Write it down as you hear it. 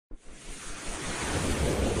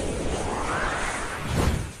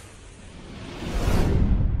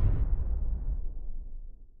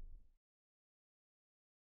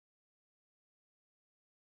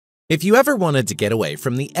If you ever wanted to get away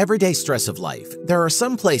from the everyday stress of life, there are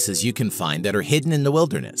some places you can find that are hidden in the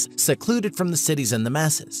wilderness, secluded from the cities and the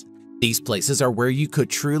masses. These places are where you could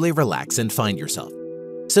truly relax and find yourself.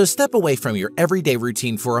 So step away from your everyday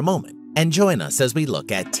routine for a moment and join us as we look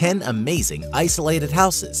at 10 amazing isolated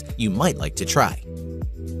houses you might like to try.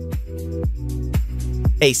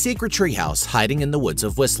 A secret treehouse hiding in the woods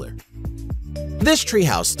of Whistler. This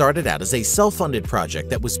treehouse started out as a self-funded project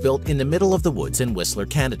that was built in the middle of the woods in Whistler,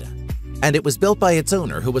 Canada. And it was built by its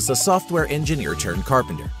owner, who was a software engineer turned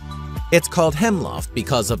carpenter. It's called Hemloft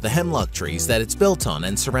because of the hemlock trees that it's built on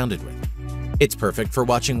and surrounded with. It's perfect for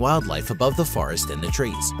watching wildlife above the forest and the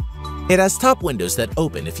trees. It has top windows that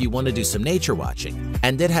open if you want to do some nature watching,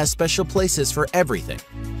 and it has special places for everything.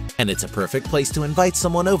 And it's a perfect place to invite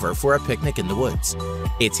someone over for a picnic in the woods.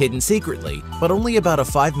 It's hidden secretly, but only about a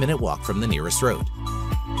 5-minute walk from the nearest road.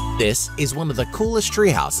 This is one of the coolest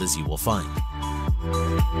tree houses you will find.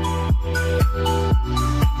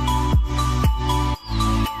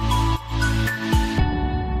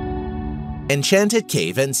 Enchanted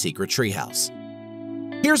Cave and Secret Treehouse.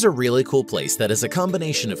 Here's a really cool place that is a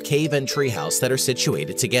combination of cave and treehouse that are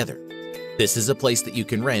situated together. This is a place that you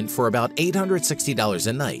can rent for about $860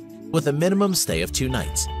 a night with a minimum stay of 2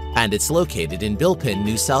 nights, and it's located in Bilpin,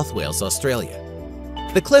 New South Wales, Australia.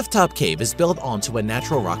 The clifftop cave is built onto a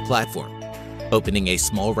natural rock platform, opening a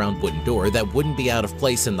small round wooden door that wouldn't be out of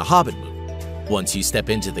place in the Hobbit movie. Once you step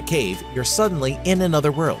into the cave, you're suddenly in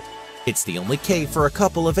another world. It's the only cave for a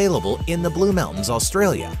couple available in the Blue Mountains,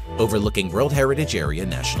 Australia, overlooking World Heritage Area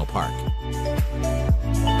National Park.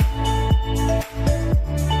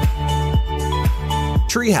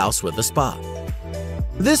 Treehouse with a Spa.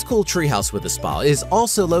 This cool treehouse with a spa is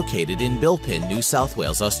also located in Bilpin, New South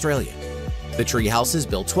Wales, Australia. The treehouse is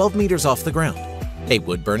built 12 meters off the ground. A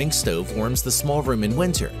wood-burning stove warms the small room in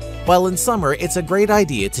winter, while in summer it's a great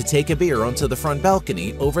idea to take a beer onto the front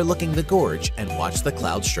balcony overlooking the gorge and watch the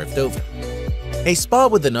clouds drift over. A spa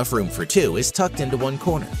with enough room for 2 is tucked into one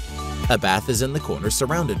corner. A bath is in the corner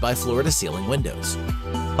surrounded by floor-to-ceiling windows.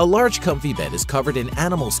 A large comfy bed is covered in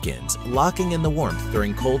animal skins, locking in the warmth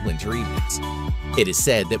during cold winter evenings. It is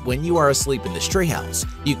said that when you are asleep in this treehouse,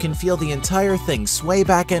 you can feel the entire thing sway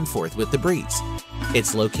back and forth with the breeze.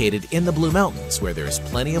 It's located in the Blue Mountains, where there is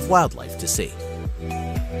plenty of wildlife to see.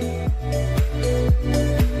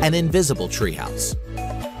 An invisible treehouse.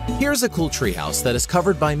 Here's a cool treehouse that is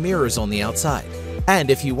covered by mirrors on the outside,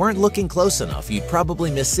 and if you weren't looking close enough, you'd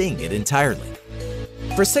probably miss seeing it entirely.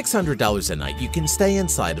 For $600 a night, you can stay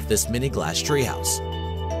inside of this mini glass treehouse.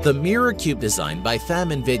 The mirror cube, designed by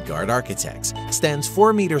Tham and Vidgard architects, stands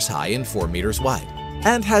 4 meters high and 4 meters wide,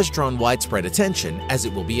 and has drawn widespread attention as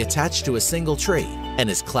it will be attached to a single tree and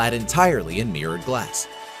is clad entirely in mirrored glass.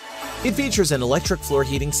 It features an electric floor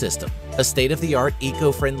heating system, a state-of-the-art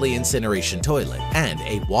eco-friendly incineration toilet, and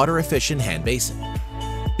a water-efficient hand basin.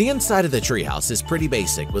 The inside of the treehouse is pretty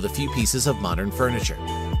basic with a few pieces of modern furniture.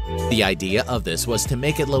 The idea of this was to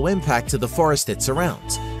make it low impact to the forest it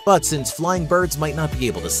surrounds, but since flying birds might not be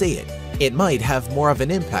able to see it, it might have more of an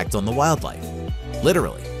impact on the wildlife.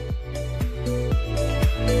 Literally.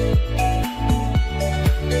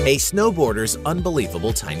 A snowboarder's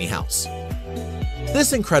unbelievable tiny house.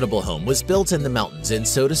 This incredible home was built in the mountains in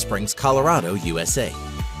Soda Springs, Colorado, USA.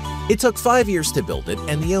 It took 5 years to build it,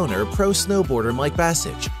 and the owner, pro snowboarder Mike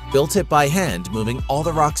Bassage, built it by hand, moving all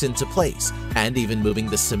the rocks into place and even moving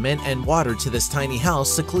the cement and water to this tiny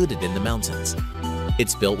house secluded in the mountains.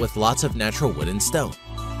 It's built with lots of natural wood and stone.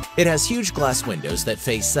 It has huge glass windows that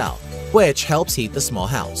face south, which helps heat the small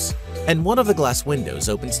house, and one of the glass windows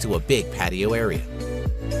opens to a big patio area.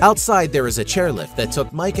 Outside, there is a chairlift that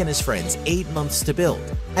took Mike and his friends 8 months to build,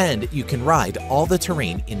 and you can ride all the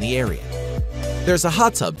terrain in the area. There's a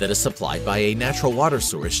hot tub that is supplied by a natural water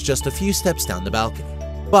source just a few steps down the balcony,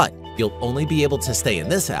 but you'll only be able to stay in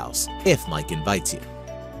this house if Mike invites you.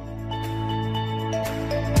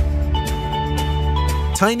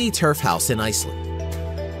 Tiny turf house in Iceland.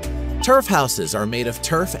 Turf houses are made of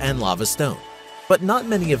turf and lava stone, but not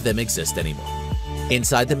many of them exist anymore.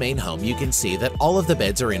 Inside the main home, you can see that all of the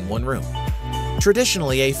beds are in one room.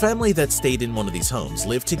 Traditionally, a family that stayed in one of these homes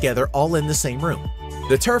lived together all in the same room.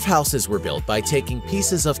 The turf houses were built by taking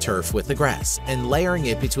pieces of turf with the grass and layering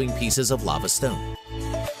it between pieces of lava stone.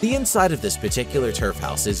 The inside of this particular turf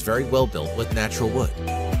house is very well built with natural wood,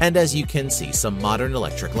 and as you can see, some modern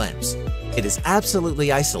electric lamps. It is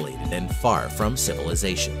absolutely isolated and far from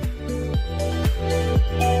civilization.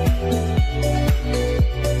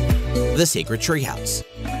 The Secret Treehouse.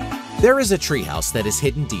 There is a treehouse that is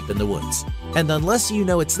hidden deep in the woods, and unless you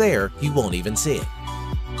know it's there, you won't even see it.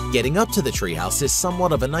 Getting up to the treehouse is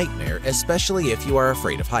somewhat of a nightmare, especially if you are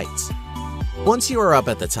afraid of heights. Once you are up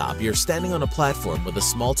at the top, you're standing on a platform with a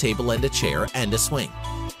small table and a chair and a swing.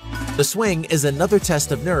 The swing is another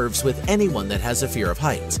test of nerves with anyone that has a fear of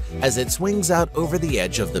heights, as it swings out over the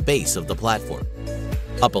edge of the base of the platform.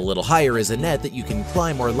 Up a little higher is a net that you can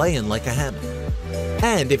climb or lay in like a hammock.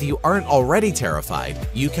 And if you aren't already terrified,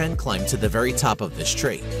 you can climb to the very top of this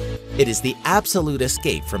tree. It is the absolute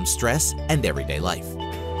escape from stress and everyday life.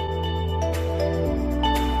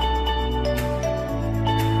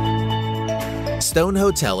 Stone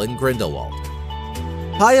Hotel in Grindelwald.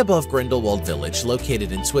 High above Grindelwald village,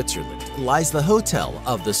 located in Switzerland, lies the Hotel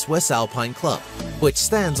of the Swiss Alpine Club, which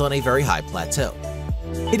stands on a very high plateau.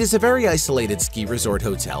 It is a very isolated ski resort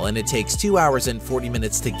hotel, and it takes 2 hours and 40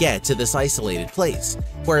 minutes to get to this isolated place,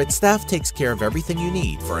 where its staff takes care of everything you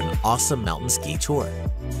need for an awesome mountain ski tour.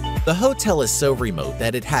 The hotel is so remote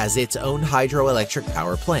that it has its own hydroelectric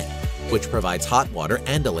power plant, which provides hot water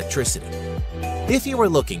and electricity. If you are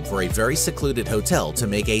looking for a very secluded hotel to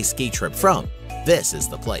make a ski trip from, this is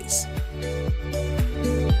the place.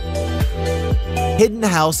 Hidden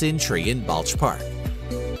House in Tree in Balch Park.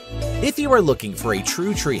 If you are looking for a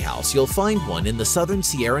true treehouse, you'll find one in the southern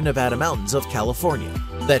Sierra Nevada mountains of California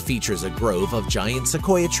that features a grove of giant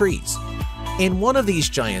sequoia trees. In one of these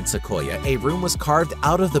giant sequoia, a room was carved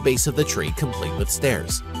out of the base of the tree, complete with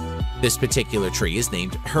stairs. This particular tree is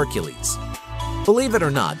named Hercules. Believe it or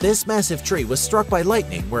not, this massive tree was struck by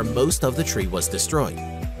lightning where most of the tree was destroyed.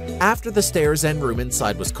 After the stairs and room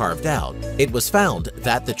inside was carved out, it was found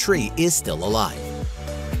that the tree is still alive.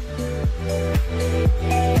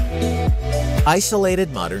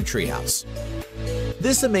 Isolated Modern Treehouse.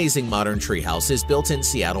 This amazing modern treehouse is built in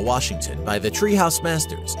Seattle, Washington by the Treehouse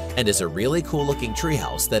Masters and is a really cool looking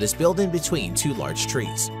treehouse that is built in between two large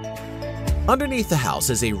trees. Underneath the house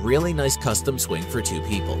is a really nice custom swing for 2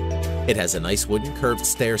 people. It has a nice wooden curved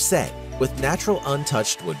stair set with natural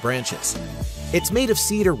untouched wood branches. It's made of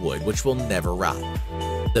cedar wood which will never rot.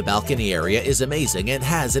 The balcony area is amazing and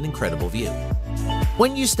has an incredible view.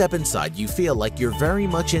 When you step inside, you feel like you're very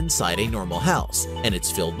much inside a normal house, and it's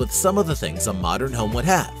filled with some of the things a modern home would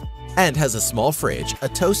have, and has a small fridge, a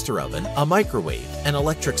toaster oven, a microwave, an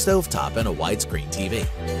electric stovetop, and a widescreen TV.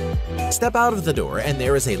 Step out of the door and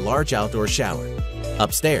there is a large outdoor shower.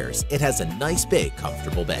 Upstairs, it has a nice big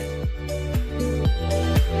comfortable bed.